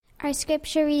Our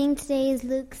scripture reading today is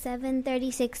Luke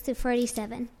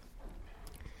 7:36-47.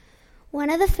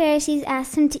 One of the Pharisees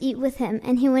asked him to eat with him,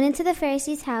 and he went into the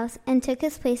Pharisee's house and took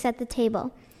his place at the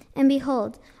table. And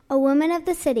behold, a woman of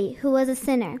the city, who was a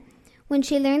sinner, when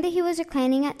she learned that he was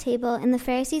reclining at table in the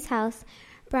Pharisee's house,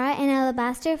 brought an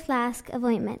alabaster flask of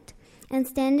ointment. And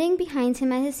standing behind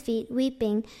him at his feet,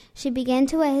 weeping, she began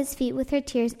to wet his feet with her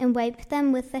tears, and wiped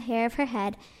them with the hair of her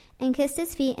head, and kissed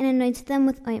his feet, and anointed them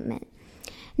with ointment.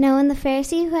 Now when the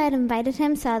Pharisee who had invited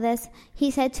him saw this,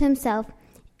 he said to himself,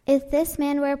 "If this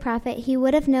man were a prophet, he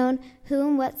would have known who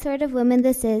and what sort of woman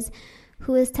this is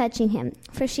who is touching him,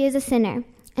 for she is a sinner."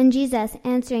 And Jesus,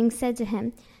 answering, said to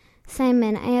him,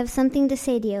 "Simon, I have something to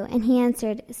say to you." And he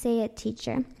answered, "Say it,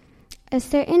 teacher." A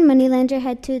certain moneylender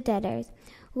had two debtors.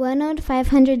 One owed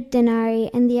 500 denarii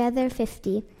and the other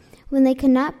 50. When they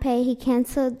could not pay, he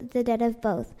canceled the debt of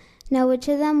both. Now which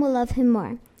of them will love him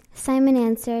more? Simon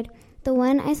answered, "The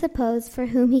one, I suppose, for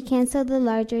whom he canceled the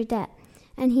larger debt."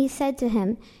 And he said to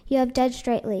him, "You have judged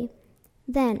rightly."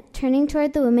 Then, turning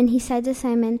toward the woman, he said to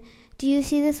Simon, "Do you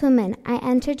see this woman? I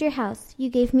entered your house. You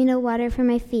gave me no water for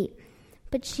my feet,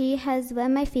 but she has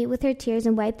wet my feet with her tears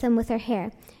and wiped them with her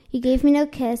hair. You gave me no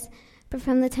kiss, but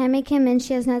from the time I came in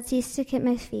she has not ceased to kiss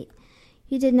my feet.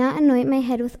 You did not anoint my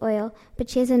head with oil, but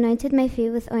she has anointed my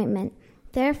feet with ointment.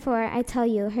 Therefore, I tell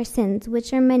you, her sins,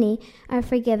 which are many, are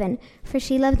forgiven, for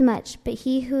she loved much, but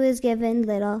he who is given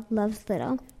little loves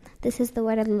little." This is the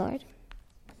word of the Lord.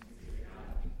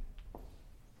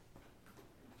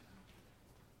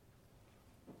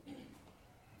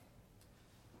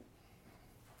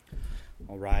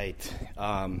 All right.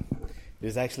 It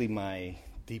is actually my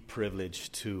deep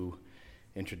privilege to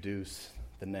introduce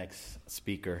the next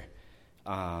speaker.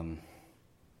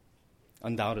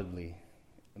 Undoubtedly,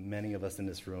 many of us in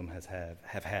this room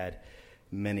have had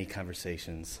many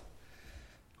conversations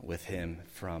with him,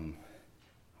 from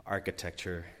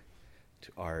architecture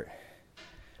to art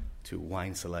to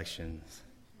wine selections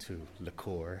to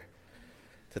liqueur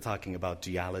to talking about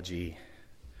geology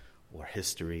or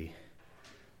history.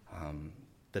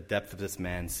 The depth of this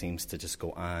man seems to just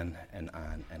go on and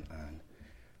on and on.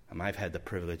 I've had the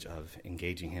privilege of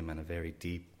engaging him on a very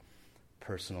deep,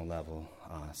 personal level,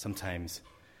 sometimes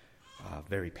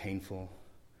very painful,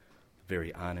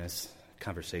 very honest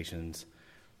conversations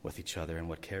with each other. And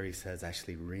what Carrie says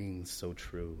actually rings so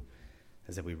true,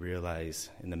 is that we realize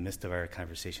in the midst of our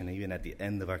conversation, even at the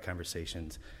end of our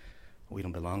conversations, we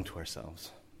don't belong to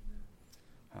ourselves.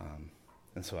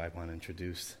 And so I want to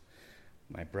introduce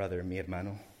my brother, mi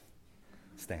hermano,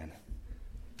 Stan.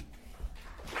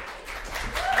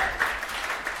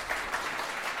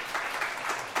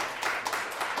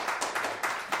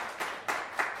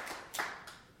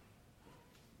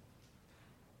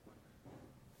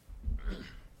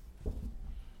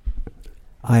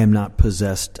 I am not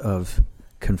possessed of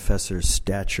confessor's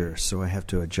stature, so I have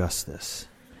to adjust this.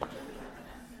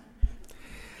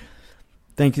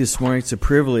 Thank you this morning. It's a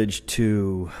privilege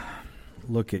to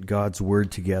look at God's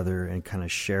Word together and kind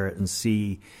of share it and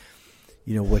see,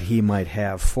 what He might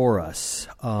have for us.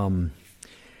 I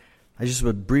just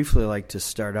would briefly like to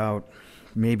start out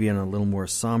maybe on a little more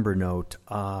somber note.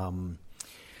 Brad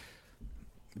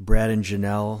and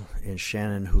Janelle and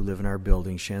Shannon, who live in our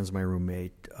building, Shannon's my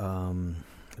roommate,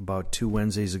 about 2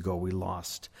 Wednesdays ago, we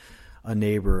lost a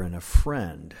neighbor and a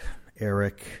friend,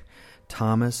 Eric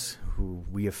Thomas, who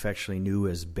we affectionately knew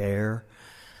as Bear.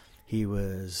 He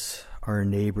was our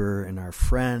neighbor and our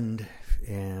friend,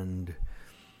 and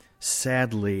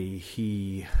sadly,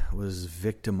 he was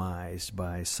victimized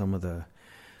by some of the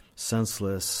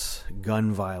senseless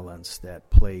gun violence that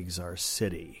plagues our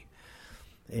city.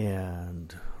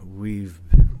 And we've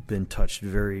been touched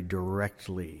very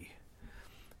directly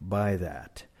by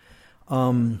that.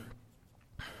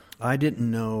 I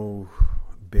didn't know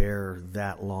Bear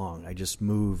that long. I just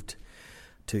moved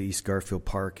to East Garfield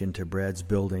Park into Brad's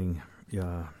building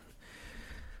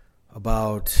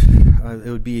about, it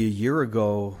would be a year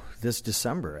ago this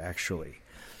December, actually.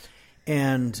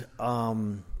 And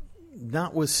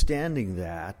notwithstanding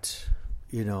that,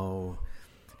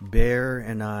 Bear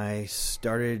and I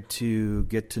started to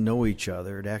get to know each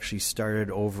other. It actually started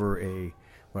over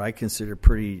what I consider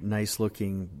pretty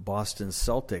nice-looking Boston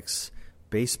Celtics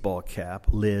baseball cap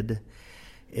lid,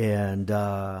 and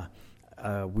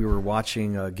we were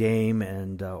watching a game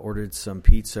and ordered some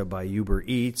pizza by Uber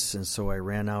Eats, and so I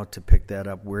ran out to pick that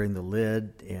up wearing the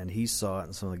lid, and he saw it,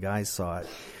 and some of the guys saw it,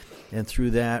 and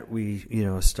through that we,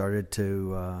 started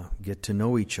to get to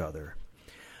know each other.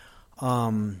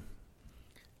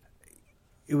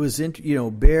 It was,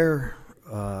 Bear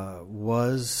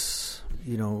was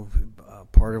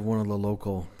part of one of the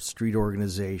local street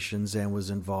organizations and was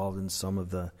involved in some of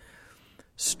the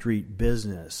street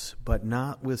business. But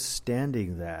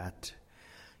notwithstanding that,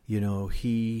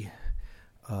 he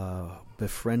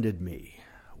befriended me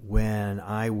when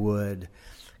I would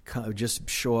just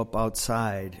show up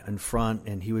outside in front,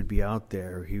 and he would be out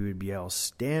there. He would be out,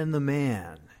 Stan the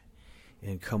man,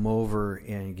 and come over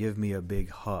and give me a big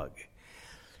hug.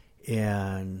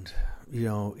 And,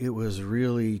 it was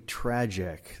really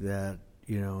tragic that,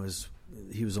 as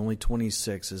he was only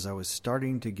 26, as I was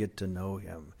starting to get to know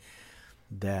him,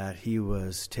 that he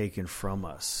was taken from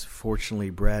us. Fortunately,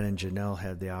 Brad and Janelle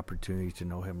had the opportunity to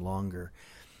know him longer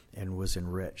and was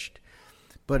enriched.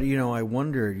 But, I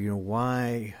wondered,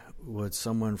 why would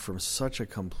someone from such a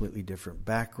completely different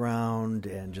background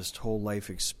and just whole life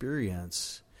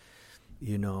experience,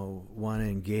 want to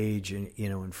engage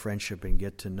in friendship and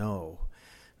get to know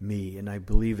me? And I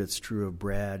believe it's true of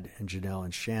Brad and Janelle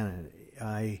and Shannon.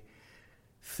 I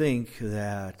think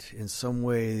that in some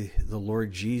way the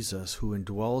Lord Jesus, who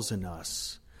indwells in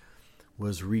us,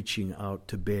 was reaching out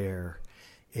to Bear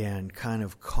and kind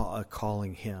of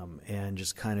calling him and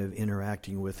just kind of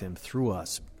interacting with him through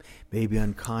us, maybe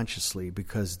unconsciously,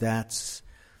 because that's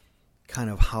kind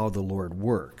of how the Lord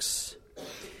works.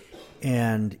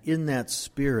 And in that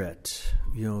spirit,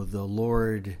 the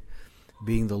Lord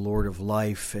being the Lord of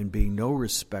life and being no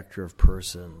respecter of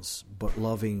persons, but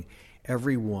loving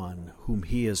everyone whom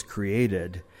he has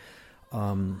created,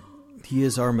 he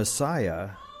is our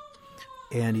Messiah,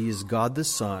 and he is God the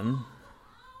Son,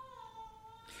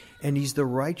 and he's the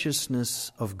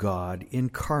righteousness of God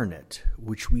incarnate,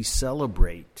 which we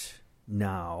celebrate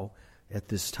now at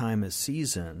this time of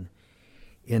season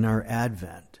in our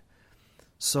Advent.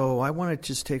 So I want to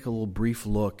just take a little brief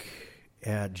look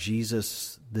at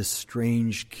Jesus, this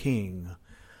strange king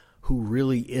who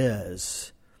really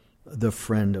is the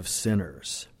friend of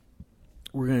sinners.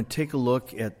 We're going to take a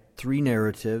look at three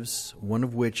narratives, one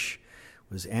of which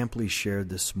was amply shared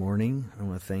this morning. I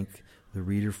want to thank the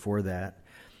reader for that.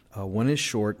 One is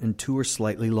short and two are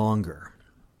slightly longer.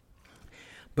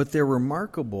 But they're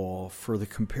remarkable for the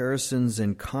comparisons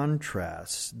and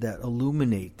contrasts that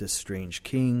illuminate this strange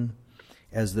king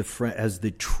as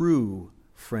the true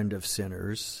friend of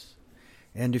sinners,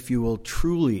 and, if you will,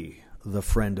 truly the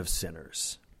friend of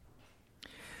sinners.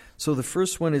 So the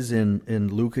first one is in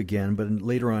Luke again, but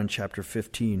later on, chapter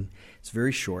 15. It's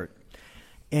very short.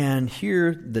 And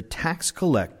here the tax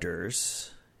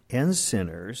collectors and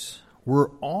sinners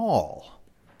were all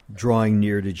drawing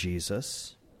near to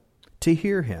Jesus to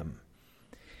hear him.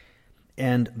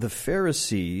 And the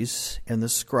Pharisees and the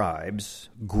scribes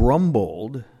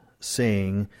grumbled,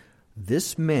 saying,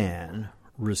 "This man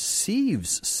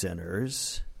receives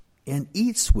sinners and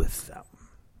eats with them."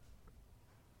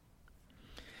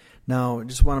 Now, I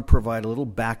just want to provide a little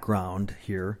background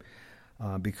here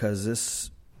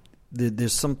because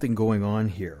there's something going on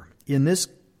here. In this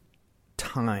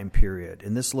time period,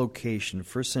 in this location,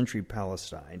 first century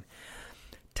Palestine,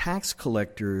 tax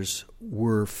collectors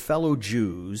were fellow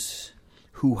Jews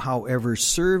who, however,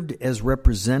 served as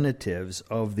representatives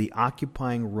of the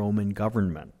occupying Roman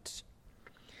government.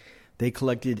 They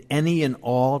collected any and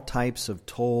all types of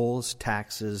tolls,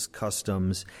 taxes,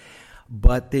 customs,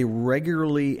 but they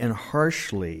regularly and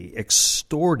harshly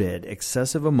extorted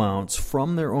excessive amounts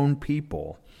from their own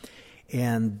people,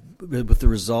 and with the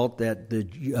result that the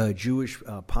Jewish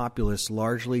populace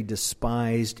largely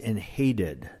despised and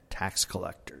hated tax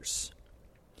collectors.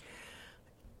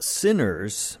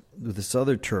 Sinners, with this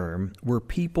other term, were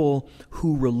people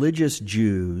who religious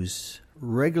Jews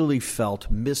regularly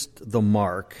felt missed the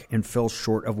mark and fell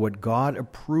short of what God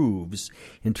approves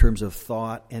in terms of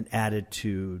thought and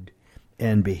attitude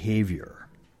and behavior,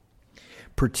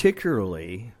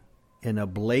 particularly in a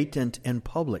blatant and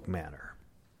public manner.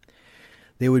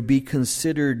 They would be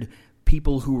considered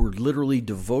people who were literally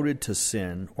devoted to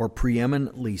sin or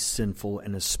preeminently sinful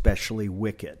and especially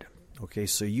wicked. Okay,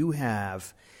 so you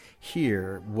have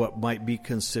here what might be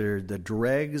considered the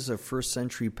dregs of first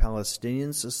century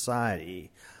Palestinian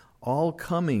society all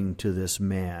coming to this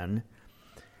man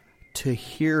to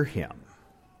hear him.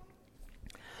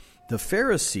 The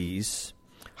Pharisees,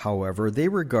 however, they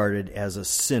regarded as a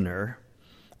sinner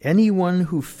anyone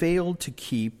who failed to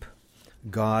keep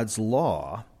God's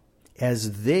law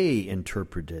as they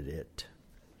interpreted it.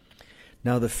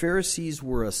 Now, the Pharisees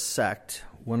were a sect,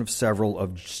 one of several,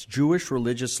 of Jewish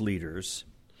religious leaders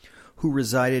who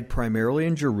resided primarily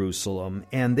in Jerusalem,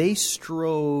 and they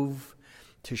strove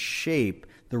to shape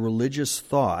the religious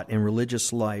thought and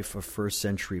religious life of first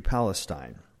century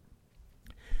Palestine.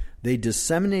 They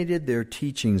disseminated their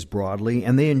teachings broadly,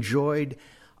 and they enjoyed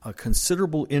a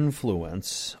considerable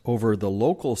influence over the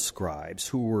local scribes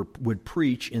who would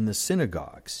preach in the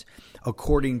synagogues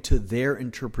according to their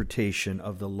interpretation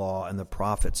of the law and the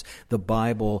prophets, the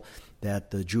Bible that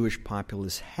the Jewish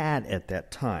populace had at that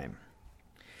time.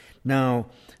 Now,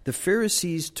 the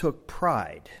Pharisees took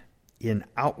pride in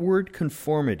outward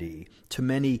conformity to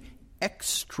many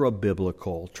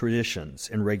extra-biblical traditions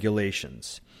and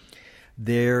regulations.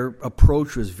 Their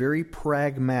approach was very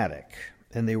pragmatic,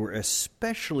 and they were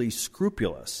especially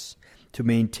scrupulous to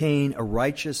maintain a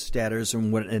righteous status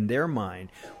and what in their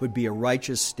mind would be a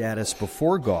righteous status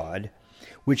before God,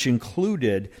 which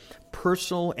included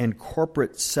personal and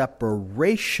corporate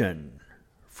separation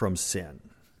from sin.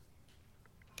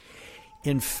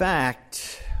 In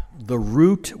fact, the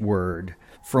root word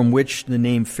from which the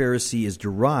name Pharisee is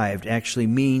derived actually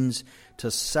means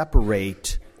to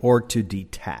separate or to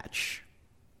detach.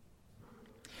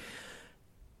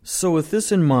 So with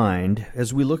this in mind,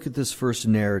 as we look at this first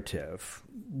narrative,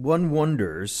 one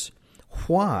wonders,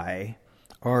 why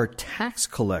are tax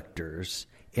collectors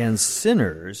and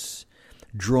sinners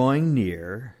drawing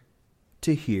near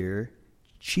to hear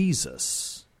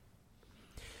Jesus?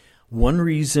 One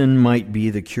reason might be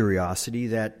the curiosity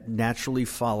that naturally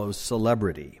follows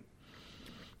celebrity.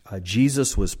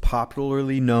 Jesus was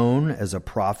popularly known as a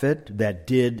prophet that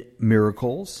did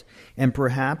miracles, and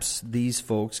perhaps these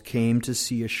folks came to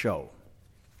see a show.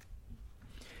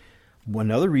 One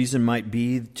other reason might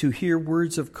be to hear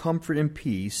words of comfort and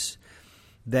peace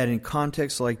that in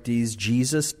contexts like these,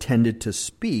 Jesus tended to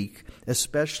speak,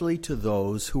 especially to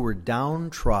those who were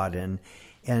downtrodden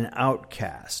and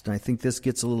outcast. And I think this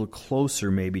gets a little closer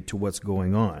maybe to what's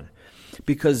going on.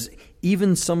 Because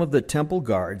even some of the temple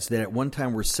guards that at one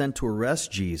time were sent to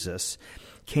arrest Jesus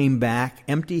came back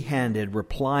empty-handed,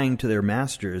 replying to their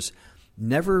masters,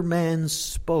 "Never man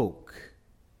spoke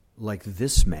like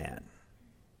this man."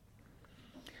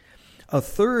 A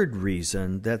third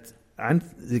reason that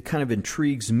kind of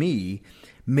intrigues me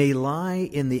may lie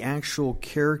in the actual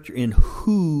character, in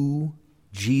who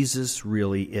Jesus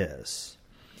really is.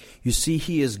 You see,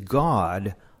 he is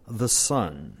God the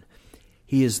Son.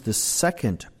 He is the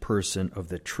second person of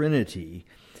the Trinity,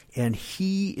 and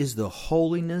he is the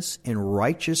holiness and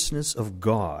righteousness of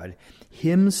God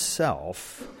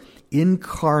himself,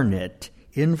 incarnate,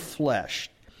 enfleshed,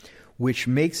 which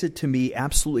makes it to me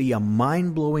absolutely a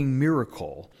mind-blowing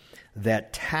miracle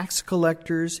that tax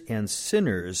collectors and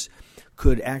sinners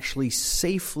could actually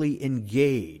safely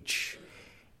engage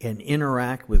and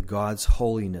interact with God's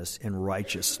holiness and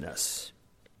righteousness.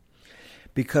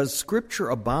 Because Scripture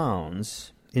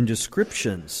abounds in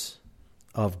descriptions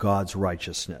of God's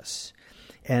righteousness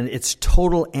and its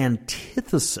total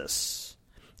antithesis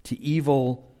to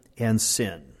evil and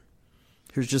sin.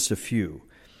 Here's just a few.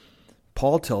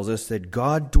 Paul tells us that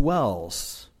God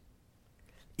dwells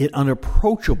in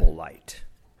unapproachable light.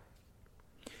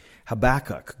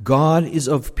 Habakkuk, God is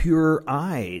of purer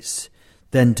eyes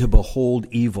than to behold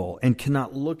evil and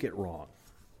cannot look at wrong.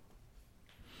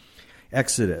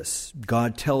 Exodus,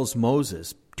 God tells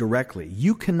Moses directly,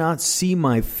 "You cannot see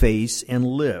my face and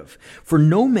live, for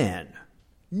no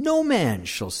man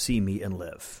shall see me and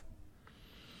live."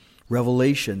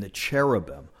 Revelation, the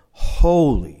cherubim,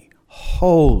 holy,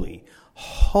 holy,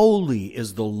 holy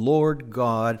is the Lord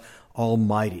God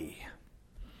Almighty.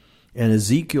 And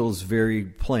Ezekiel's very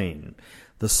plain,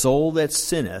 "The soul that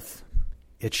sinneth,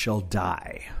 it shall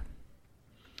die."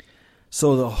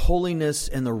 So the holiness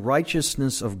and the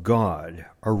righteousness of God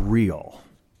are real,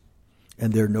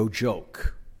 and they're no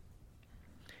joke.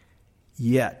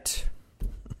 Yet,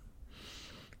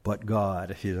 but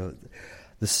God,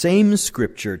 the same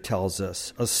Scripture tells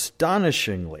us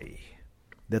astonishingly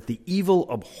that the evil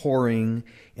abhorring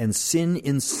and sin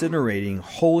incinerating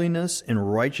holiness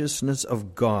and righteousness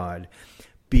of God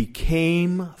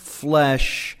became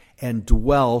flesh and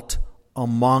dwelt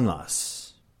among us.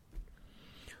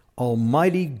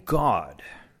 Almighty God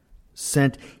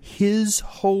sent his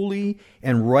holy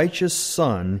and righteous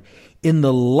Son in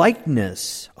the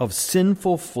likeness of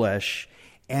sinful flesh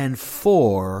and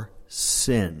for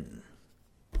sin.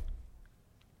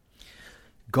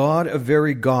 God, a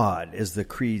very God, as the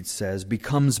Creed says,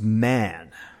 becomes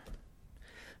man.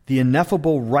 The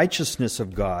ineffable righteousness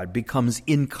of God becomes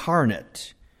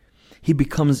incarnate. He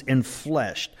becomes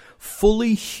enfleshed,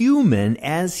 fully human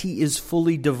as he is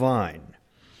fully divine,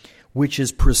 which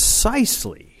is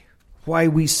precisely why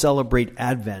we celebrate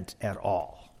Advent at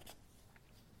all.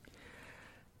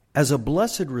 As a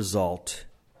blessed result,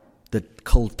 the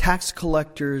tax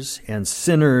collectors and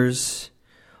sinners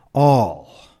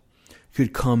all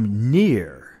could come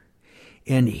near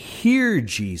and hear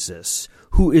Jesus,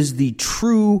 who is the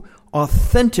true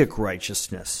authentic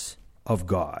righteousness of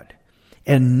God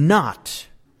and not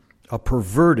a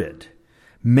perverted,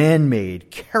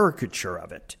 man-made caricature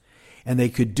of it. And they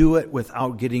could do it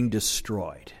without getting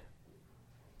destroyed.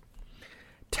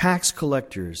 Tax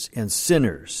collectors and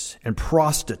sinners and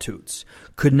prostitutes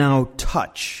could now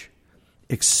touch,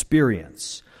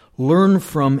 experience, learn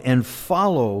from, and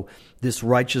follow this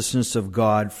righteousness of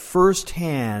God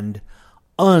firsthand,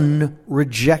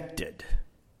 unrejected.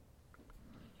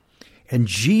 And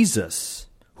Jesus,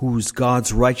 who's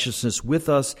God's righteousness with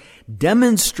us,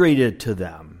 demonstrated to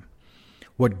them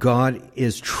what God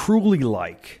is truly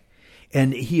like,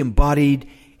 and he embodied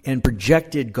and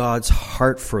projected God's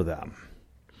heart for them.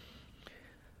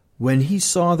 When he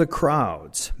saw the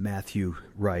crowds, Matthew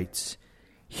writes,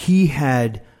 he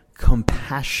had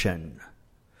compassion.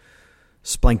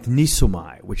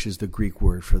 Splanknisomai, which is the Greek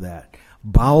word for that.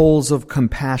 Bowels of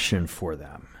compassion for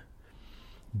them.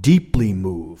 Deeply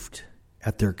moved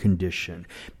at their condition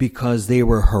because they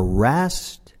were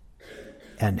harassed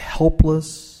and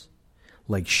helpless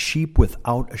like sheep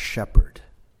without a shepherd.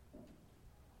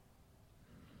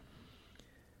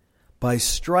 By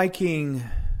striking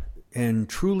and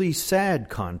truly sad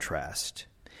contrast,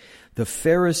 the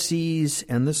Pharisees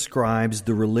and the scribes,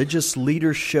 the religious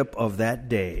leadership of that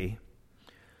day,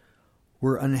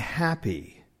 were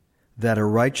unhappy that a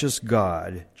righteous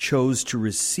God chose to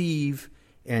receive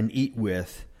and eat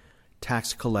with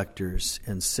tax collectors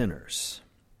and sinners.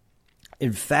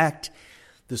 In fact,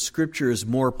 the scripture is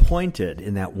more pointed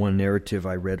in that one narrative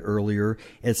I read earlier.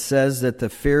 It says that the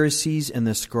Pharisees and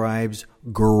the scribes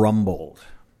grumbled.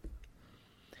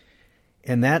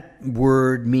 And that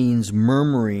word means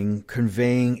murmuring,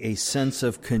 conveying a sense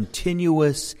of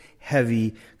continuous,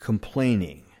 heavy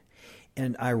complaining.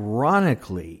 And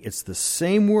ironically, it's the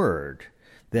same word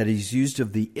that is used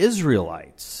of the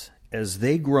Israelites as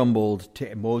they grumbled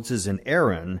to Moses and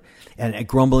Aaron, and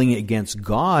grumbling against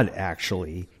God,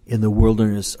 actually, in the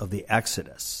wilderness of the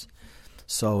Exodus.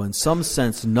 So in some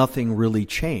sense, nothing really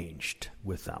changed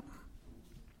with them.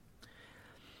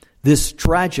 This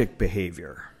tragic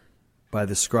behavior by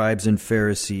the scribes and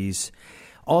Pharisees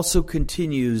also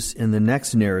continues in the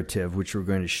next narrative, which we're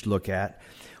going to look at,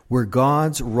 where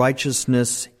God's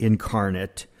righteousness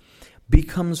incarnate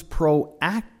becomes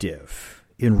proactive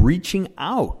in reaching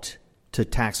out to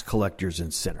tax collectors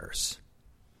and sinners.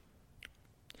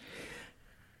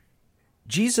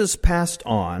 Jesus passed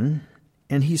on,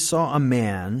 and he saw a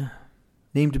man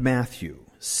named Matthew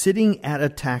sitting at a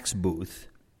tax booth,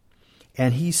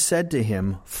 and he said to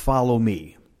him, "Follow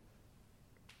me."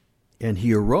 And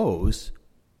he arose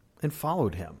and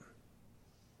followed him.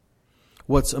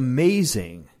 What's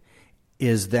amazing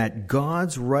is that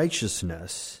God's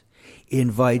righteousness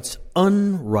invites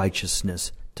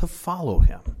unrighteousness to follow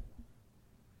him.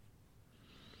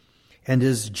 And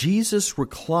as Jesus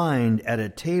reclined at a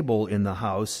table in the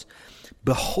house,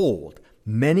 behold,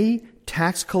 many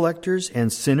tax collectors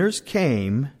and sinners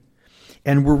came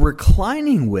and were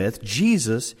reclining with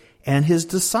Jesus and his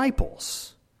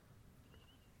disciples.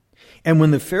 And when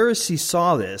the Pharisees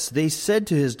saw this, they said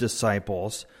to his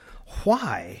disciples,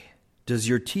 "Why does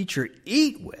your teacher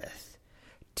eat with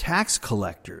tax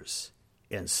collectors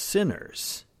and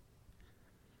sinners?"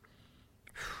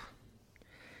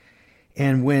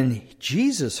 And when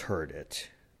Jesus heard it,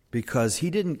 because they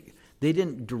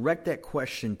didn't direct that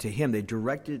question to him, they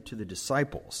directed it to the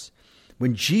disciples.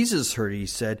 When Jesus heard it, he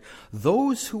said,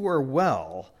 "Those who are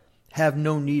well have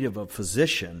no need of a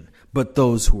physician, but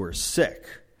those who are sick.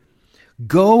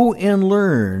 Go and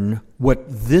learn what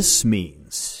this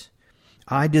means.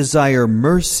 I desire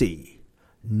mercy,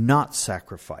 not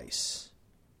sacrifice."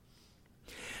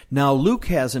 Now, Luke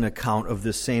has an account of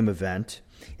this same event,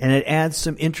 and it adds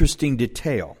some interesting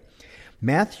detail.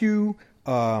 Matthew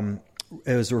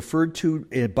is referred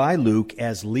to by Luke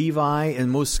as Levi,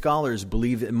 and most scholars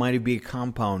believe it might be a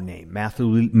compound name,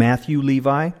 Matthew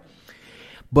Levi.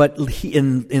 But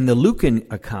in the Lucan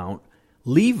account,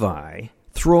 Levi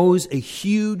throws a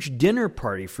huge dinner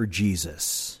party for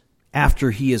Jesus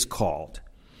after he is called.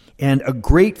 And a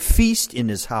great feast in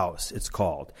his house, it's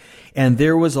called. And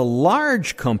there was a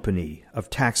large company of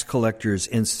tax collectors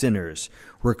and sinners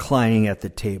reclining at the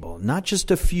table, not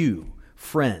just a few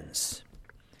friends.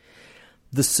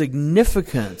 The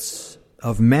significance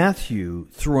of Matthew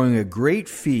throwing a great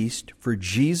feast for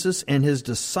Jesus and his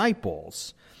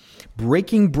disciples,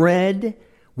 breaking bread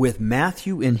with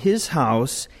Matthew in his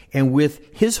house and with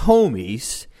his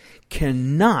homies,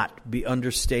 cannot be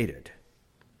understated.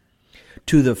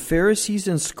 To the Pharisees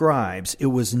and scribes, it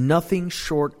was nothing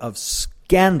short of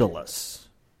scandalous.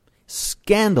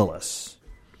 Scandalous.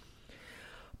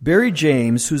 Barry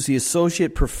James, who's the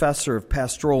associate professor of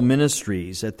pastoral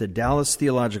ministries at the Dallas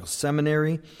Theological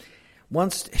Seminary,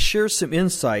 wants to share some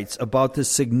insights about the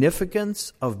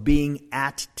significance of being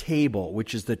at table,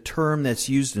 which is the term that's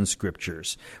used in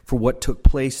scriptures for what took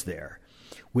place there,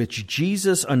 which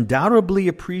Jesus undoubtedly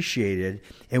appreciated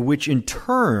and which in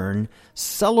turn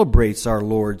celebrates our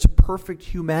Lord's perfect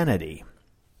humanity.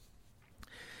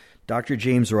 Dr.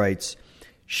 James writes,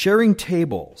 sharing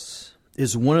tables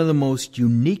is one of the most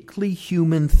uniquely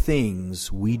human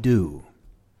things we do.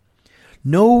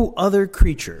 No other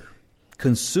creature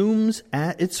consumes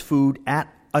its food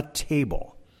at a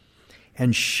table,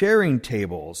 and sharing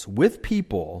tables with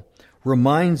people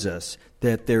reminds us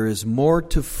that there is more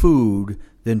to food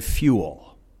than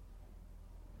fuel.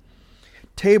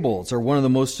 Tables are one of the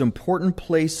most important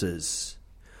places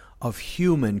of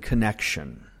human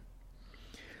connection.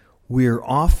 We are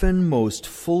often most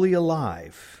fully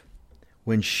alive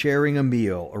when sharing a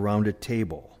meal around a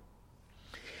table.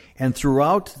 And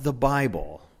throughout the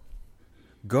Bible,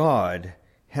 God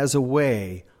has a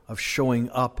way of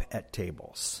showing up at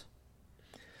tables.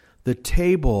 The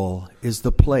table is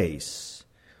the place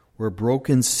where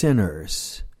broken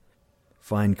sinners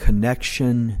find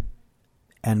connection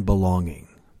and belonging.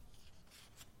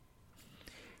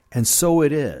 And so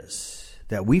it is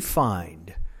that we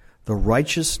find the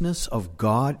righteousness of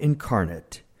God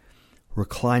Incarnate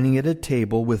reclining at a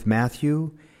table with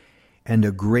Matthew and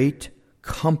a great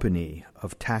company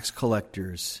of tax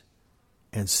collectors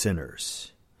and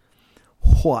sinners.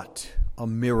 What a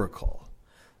miracle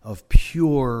of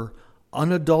pure,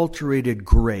 unadulterated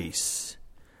grace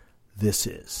this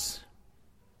is.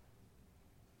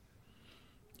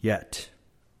 Yet,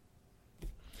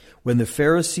 when the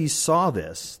Pharisees saw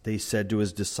this, they said to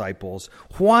his disciples,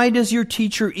 "Why does your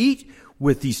teacher eat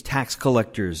with these tax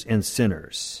collectors and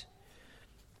sinners?"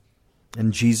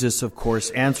 And Jesus, of course,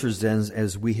 answers them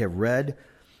as we have read,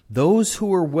 "Those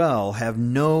who are well have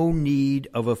no need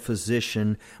of a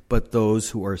physician, but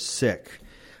those who are sick.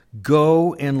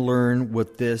 Go and learn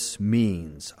what this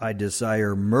means. I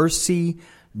desire mercy,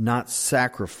 not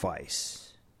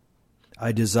sacrifice.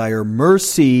 I desire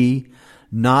mercy,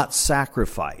 not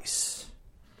sacrifice."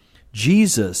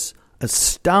 Jesus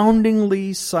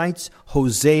astoundingly cites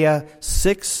Hosea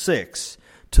 6:6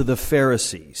 to the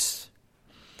Pharisees.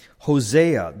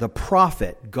 Hosea, the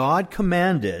prophet God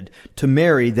commanded to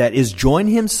marry, that is, join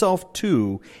himself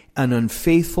to an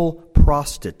unfaithful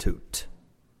prostitute.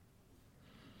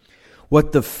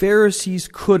 What the Pharisees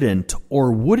couldn't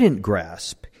or wouldn't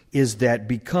grasp is that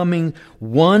becoming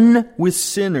one with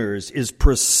sinners is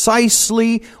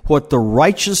precisely what the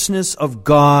righteousness of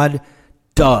God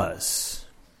does.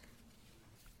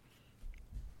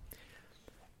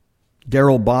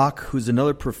 Darrell Bach, who's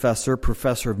another professor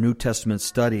of New Testament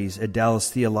studies at Dallas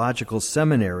Theological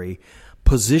Seminary,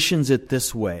 positions it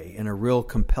this way in a real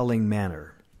compelling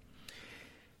manner.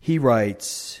 He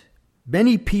writes,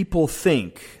 "Many people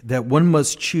think that one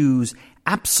must choose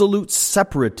absolute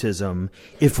separatism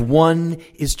if one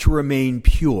is to remain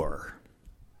pure.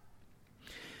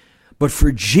 But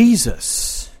for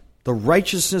Jesus, the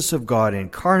righteousness of God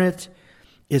incarnate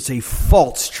is a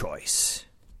false choice.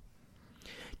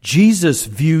 Jesus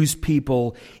views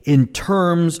people in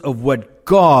terms of what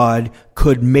God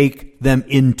could make them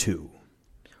into,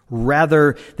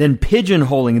 rather than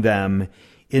pigeonholing them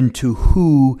into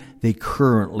who they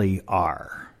currently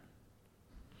are.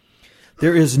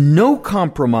 There is no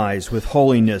compromise with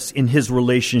holiness in his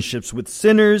relationships with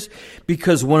sinners,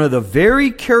 because one of the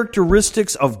very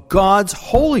characteristics of God's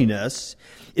holiness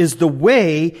is the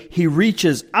way he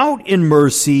reaches out in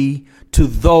mercy to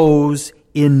those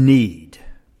in need.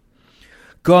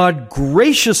 God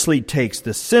graciously takes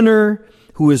the sinner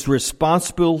who is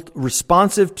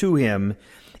responsive to him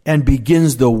and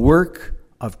begins the work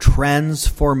of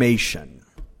transformation.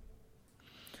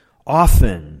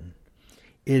 Often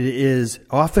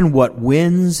what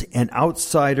wins an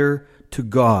outsider to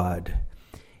God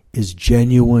is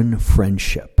genuine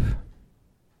friendship.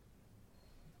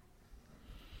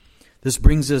 This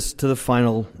brings us to the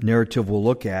final narrative we'll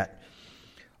look at,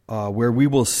 where we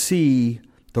will see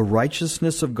the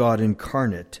righteousness of God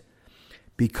incarnate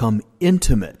become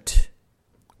intimate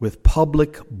with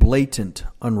public, blatant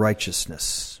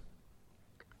unrighteousness.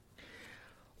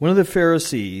 One of the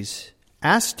Pharisees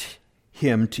asked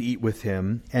him to eat with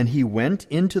him, and he went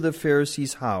into the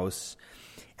Pharisee's house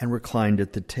and reclined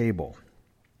at the table.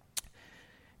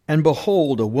 And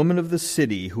behold, a woman of the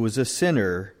city, who was a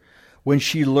sinner, when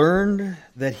she learned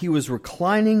that he was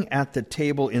reclining at the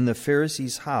table in the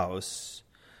Pharisee's house,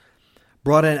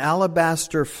 brought an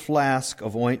alabaster flask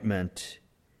of ointment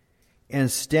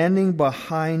and standing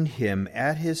behind him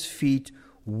at his feet,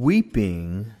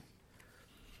 weeping,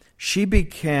 she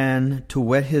began to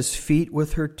wet his feet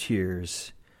with her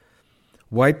tears,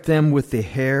 wiped them with the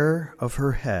hair of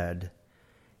her head,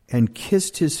 and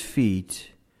kissed his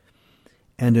feet,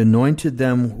 and anointed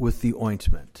them with the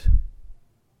ointment.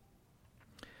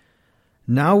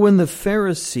 Now when the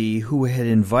Pharisee who had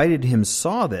invited him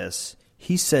saw this,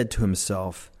 he said to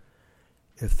himself,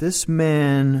 "If this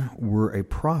man were a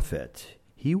prophet,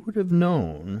 he would have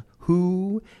known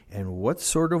who and what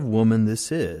sort of woman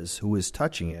this is who is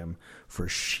touching him, for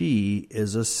she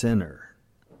is a sinner."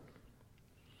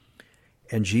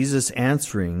 And Jesus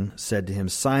answering said to him,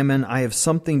 "Simon, I have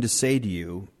something to say to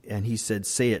you." And he said,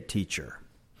 "Say it, teacher."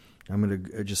 I'm going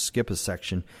to just skip a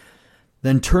section.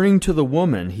 Then turning to the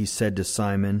woman, he said to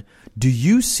Simon, "Do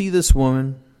you see this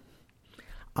woman?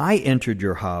 I entered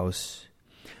your house.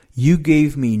 You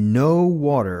gave me no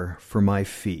water for my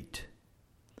feet,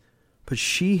 but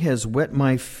she has wet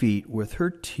my feet with her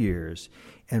tears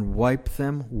and wiped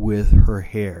them with her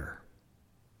hair.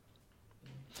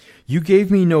 You gave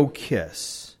me no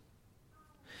kiss,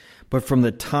 but from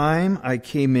the time I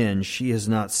came in, she has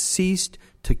not ceased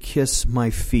to kiss my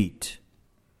feet.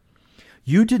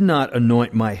 You did not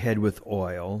anoint my head with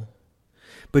oil,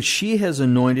 but she has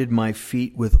anointed my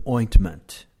feet with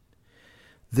ointment.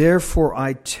 Therefore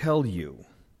I tell you,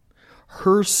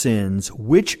 her sins,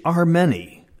 which are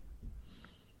many,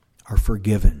 are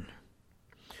forgiven,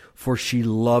 for she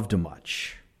loved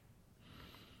much.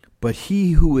 But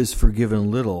he who is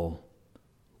forgiven little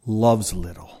loves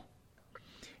little."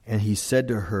 And he said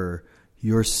to her,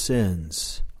 "Your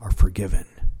sins are forgiven."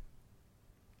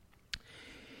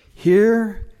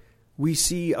 Here we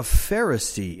see a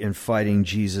Pharisee inviting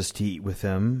Jesus to eat with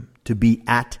him, to be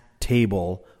at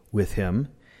table with him.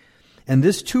 And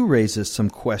this too raises some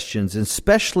questions,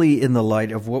 especially in the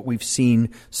light of what we've seen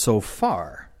so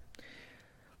far.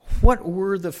 What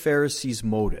were the Pharisees'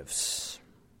 motives?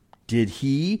 Did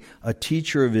he, a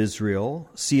teacher of Israel,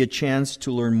 see a chance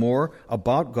to learn more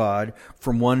about God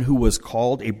from one who was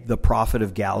called the prophet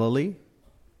of Galilee?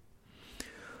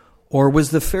 Or was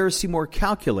the Pharisee more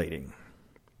calculating?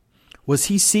 Was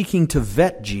he seeking to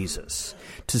vet Jesus,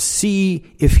 to see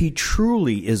if he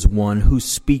truly is one who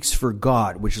speaks for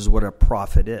God, which is what a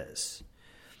prophet is?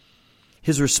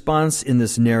 His response in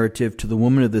this narrative to the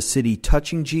woman of the city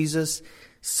touching Jesus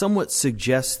somewhat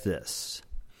suggests this.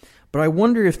 But I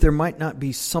wonder if there might not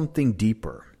be something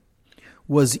deeper.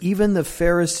 Was even the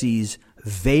Pharisees'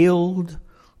 veiled,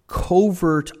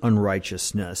 covert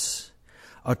unrighteousness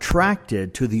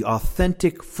attracted to the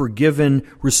authentic, forgiven,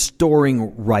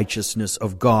 restoring righteousness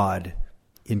of God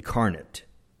incarnate?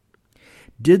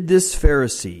 Did this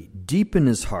Pharisee, deep in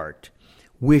his heart,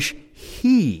 wish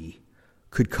he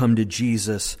could come to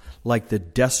Jesus like the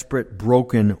desperate,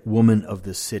 broken woman of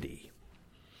the city?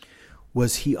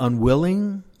 Was he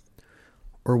unwilling,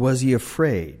 or was he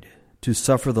afraid to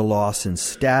suffer the loss in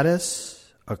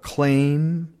status,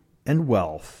 acclaim, and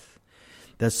wealth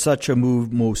that such a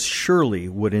move most surely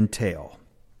would entail?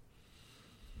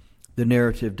 The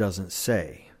narrative doesn't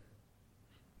say.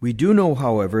 We do know,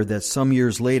 however, that some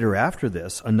years later after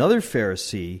this, another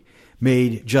Pharisee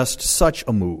made just such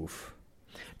a move,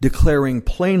 declaring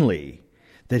plainly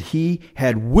that he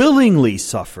had willingly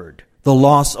suffered the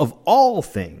loss of all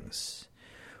things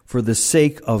for the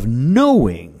sake of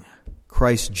knowing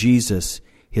Christ Jesus,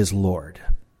 his Lord.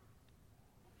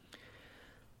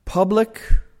 Public,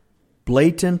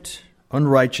 blatant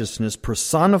unrighteousness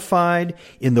personified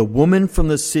in the woman from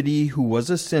the city who was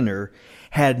a sinner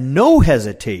had no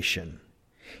hesitation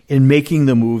in making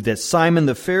the move that Simon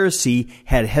the Pharisee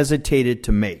had hesitated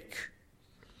to make.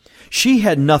 She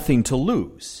had nothing to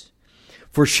lose,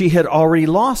 for she had already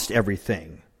lost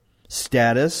everything: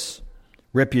 status,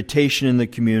 reputation in the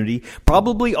community,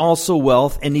 probably also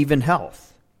wealth and even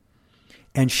health.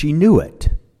 And she knew it.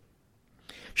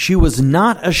 She was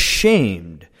not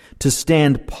ashamed to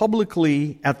stand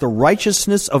publicly at the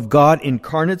righteousness of God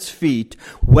Incarnate's feet,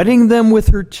 wetting them with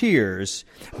her tears,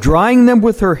 drying them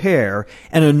with her hair,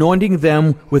 and anointing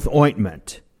them with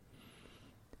ointment.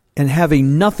 And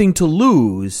having nothing to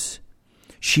lose,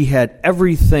 she had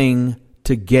everything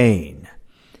to gain.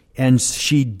 And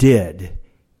she did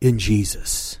in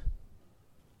Jesus.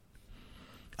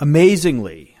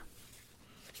 Amazingly,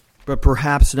 but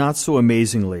perhaps not so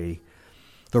amazingly,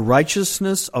 the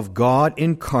righteousness of God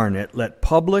incarnate let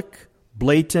public,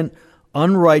 blatant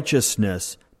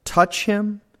unrighteousness touch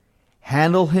him,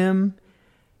 handle him,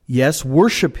 yes,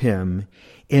 worship him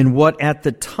in what at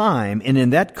the time and in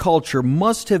that culture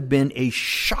must have been a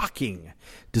shocking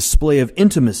display of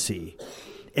intimacy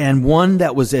and one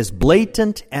that was as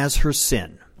blatant as her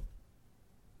sin.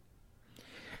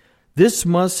 This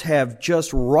must have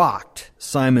just rocked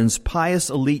Simon's pious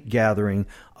elite gathering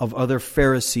of other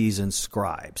Pharisees and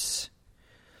scribes.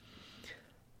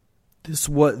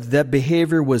 That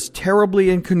behavior was terribly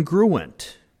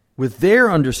incongruent with their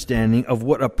understanding of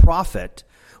what a prophet,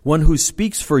 one who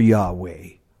speaks for Yahweh,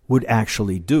 would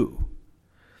actually do.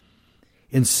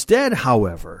 Instead,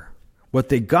 however, what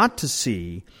they got to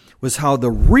see was how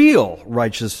the real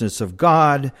righteousness of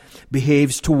God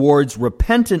behaves towards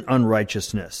repentant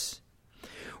unrighteousness.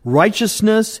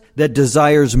 Righteousness that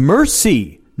desires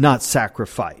mercy, not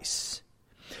sacrifice.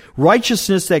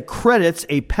 Righteousness that credits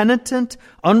a penitent,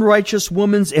 unrighteous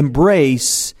woman's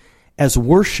embrace as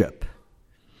worship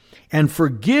and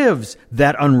forgives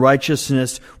that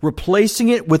unrighteousness, replacing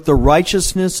it with the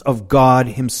righteousness of God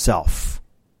Himself.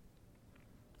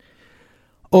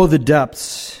 Oh, the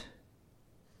depths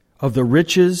of the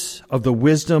riches, of the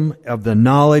wisdom, of the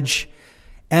knowledge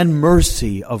and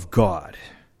mercy of God.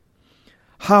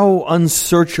 How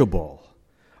unsearchable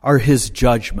are His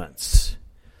judgments,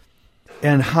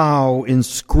 and how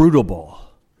inscrutable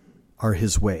are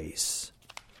His ways.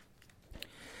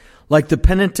 Like the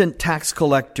penitent tax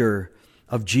collector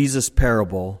of Jesus'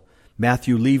 parable,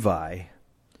 Matthew Levi,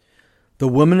 the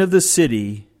woman of the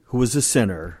city who was a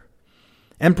sinner,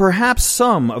 and perhaps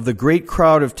some of the great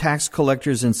crowd of tax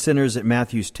collectors and sinners at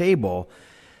Matthew's table,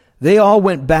 they all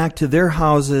went back to their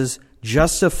houses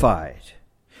justified,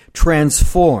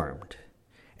 transformed,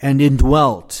 and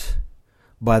indwelt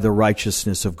by the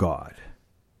righteousness of God.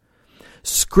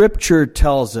 Scripture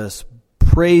tells us,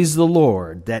 praise the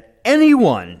Lord, that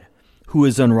anyone who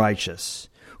is unrighteous,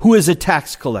 who is a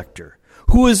tax collector,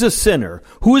 who is a sinner,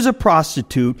 who is a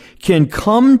prostitute, can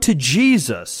come to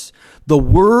Jesus, the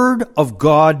Word of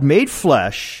God made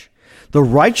flesh, the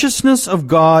righteousness of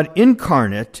God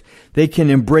incarnate. They can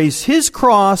embrace His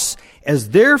cross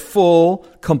as their full,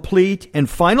 complete, and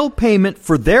final payment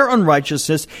for their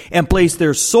unrighteousness and place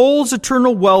their soul's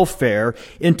eternal welfare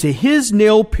into His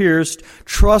nail-pierced,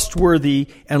 trustworthy,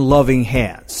 and loving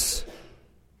hands.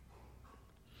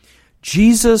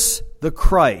 Jesus the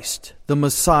Christ, the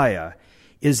Messiah,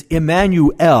 is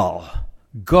Emmanuel,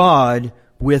 God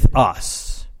with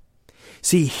us.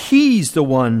 See, He's the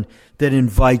one that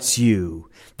invites you,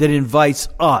 that invites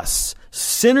us,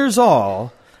 sinners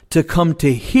all, to come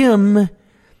to Him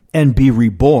and be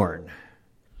reborn.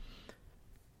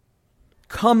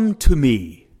 Come to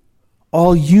me,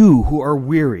 all you who are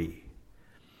weary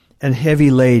and heavy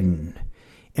laden,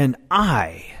 and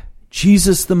I,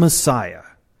 Jesus the Messiah,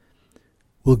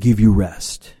 will give you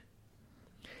rest.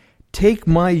 Take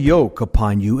my yoke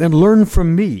upon you and learn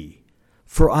from me,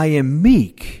 for I am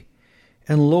meek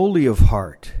and lowly of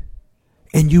heart,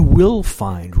 and you will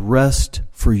find rest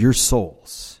for your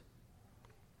souls.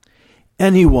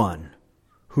 Anyone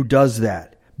who does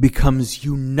that becomes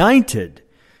united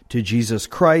to Jesus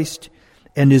Christ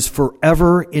and is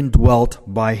forever indwelt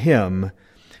by Him,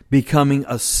 becoming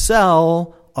a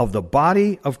cell of the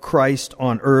body of Christ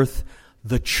on earth,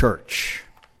 the church.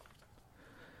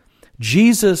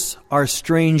 Jesus, our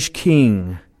strange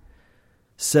King,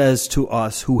 says to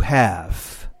us who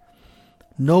have,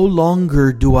 "No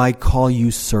longer do I call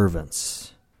you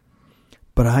servants,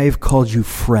 but I have called you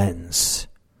friends.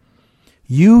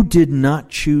 You did not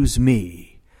choose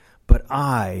me, but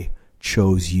I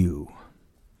chose you.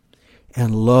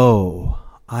 And lo,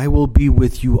 I will be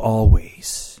with you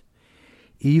always,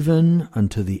 even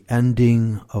unto the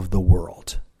ending of the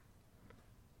world."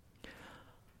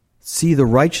 See, the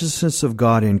righteousness of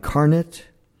God incarnate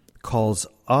calls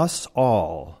us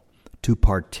all to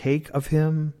partake of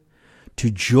Him, to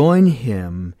join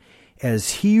Him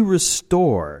as He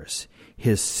restores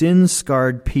His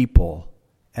sin-scarred people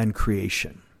and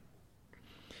creation.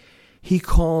 He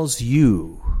calls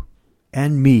you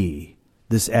and me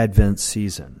this Advent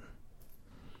season,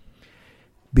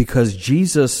 because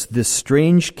Jesus, this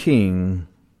strange King,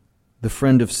 the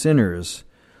friend of sinners,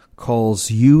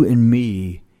 calls you and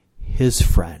me His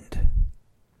friend.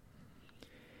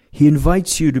 He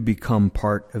invites you to become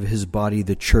part of His body,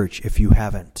 the church, if you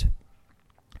haven't.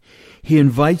 He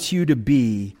invites you to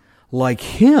be like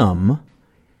Him,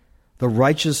 the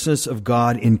righteousness of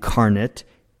God incarnate,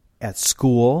 at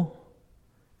school,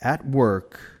 at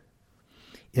work,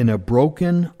 in a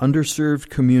broken, underserved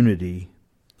community,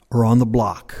 or on the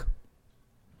block,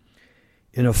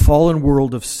 in a fallen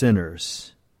world of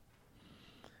sinners,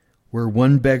 where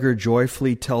one beggar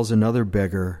joyfully tells another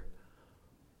beggar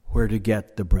where to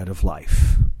get the bread of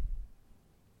life.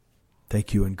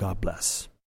 Thank you, and God bless.